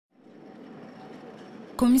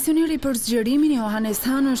Komisioneri për zgjerimin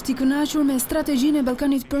HAHN është I kënaqur me strategjinë e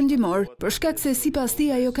Ballkanit Perëndimor, për shkak se sipas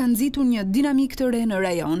tij ajo ka nxitur një dinamik të re në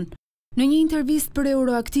rajon. Në një intervistë për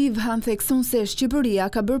Euroaktiv, HAHN thekson se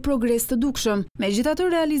Shqipëria ka bërë progres të dukshëm,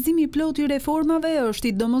 megjithatë realizimi plot I reformave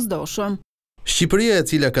është I domosdoshëm. Shqipëria e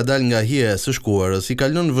cila ka dalë nga hija e SHQIPERIA I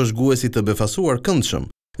ka lënë vëzhguesit të befasuar këndshëm.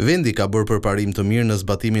 Vendi ka bërë përparim të mirë në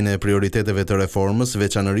zbatimin e prioriteteve të reformës,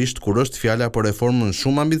 veçanërisht kur është fjala për reformën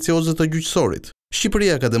shumë ambicioze të gjyqësorit.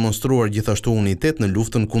 Shqipëria ka demonstruar gjithashtu unitet në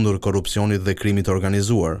luftën kundër korrupsionit dhe krimit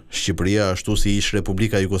organizuar. Shqipëria, ashtu si ish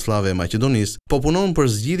Republika Jugoslave e Maqedonisë, po punon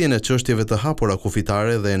për zgjidhjen e çështjeve të hapura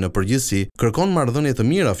kufitare dhe në përgjithësi kërkon marrëdhënie të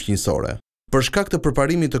mira fqinjësore. Për shkak të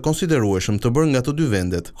përparimit të konsiderueshëm të bërë nga të dy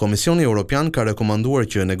vendet, Komisioni Evropian ka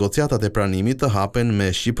rekomanduar që negociatat e pranimit të hapen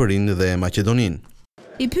me Shqipërinë dhe Maqedoninë.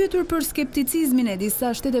 I pyetur për skepticizmin e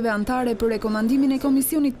disa shteteve anëtare për rekomandimin e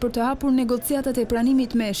Komisionit për të hapur negociatat e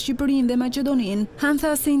pranimit me Shqipërinë dhe Maqedoninë, HAHN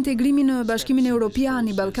tha se integrimi në Bashkimin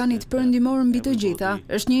Evropian I Ballkanit Perëndimor mbi të gjitha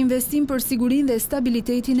është një investim për sigurinë dhe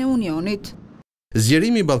stabilitetin e Unionit.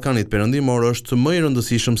 Zgjerimi I Ballkanit Perëndimor është më I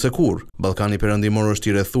rëndësishëm se kur. Ballkani Perëndimor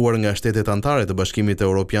është I rrethuar nga shtetet anëtare të Bashkimit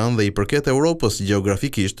Evropian dhe I përket Europës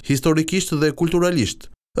gjeografikisht, historikisht dhe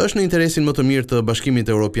kulturalisht. Është në interesin më të mirë të Bashkimit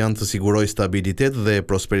Evropian të sigurojë stabilitet dhe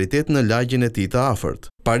prosperitet në lagjen e tij të afërt.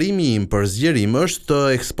 Parimi im për zgjerim është të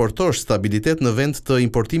eksportosh stabilitet në vend të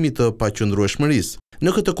importimit të paqëndrueshmërisë.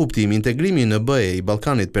 Në këtë kuptim, integrimi në BE I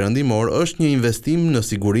Ballkanit Perëndimor është një investim në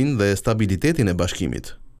sigurinë dhe stabilitetin e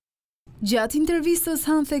bashkimit. Gjatë intervistës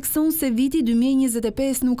HAHN thekson se viti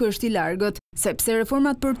 2025 nuk është I largët, sepse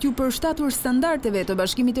reformat për t'u përshtatur standardeve të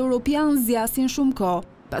Bashkimit Evropian zgjasin shumë kohë,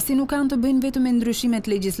 pasi nuk kanë të bëjnë vetëm me ndryshimet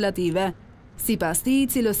legjislative. Sipas tij,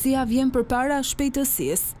 cilësia vjen përpara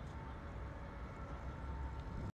shpejtësisë.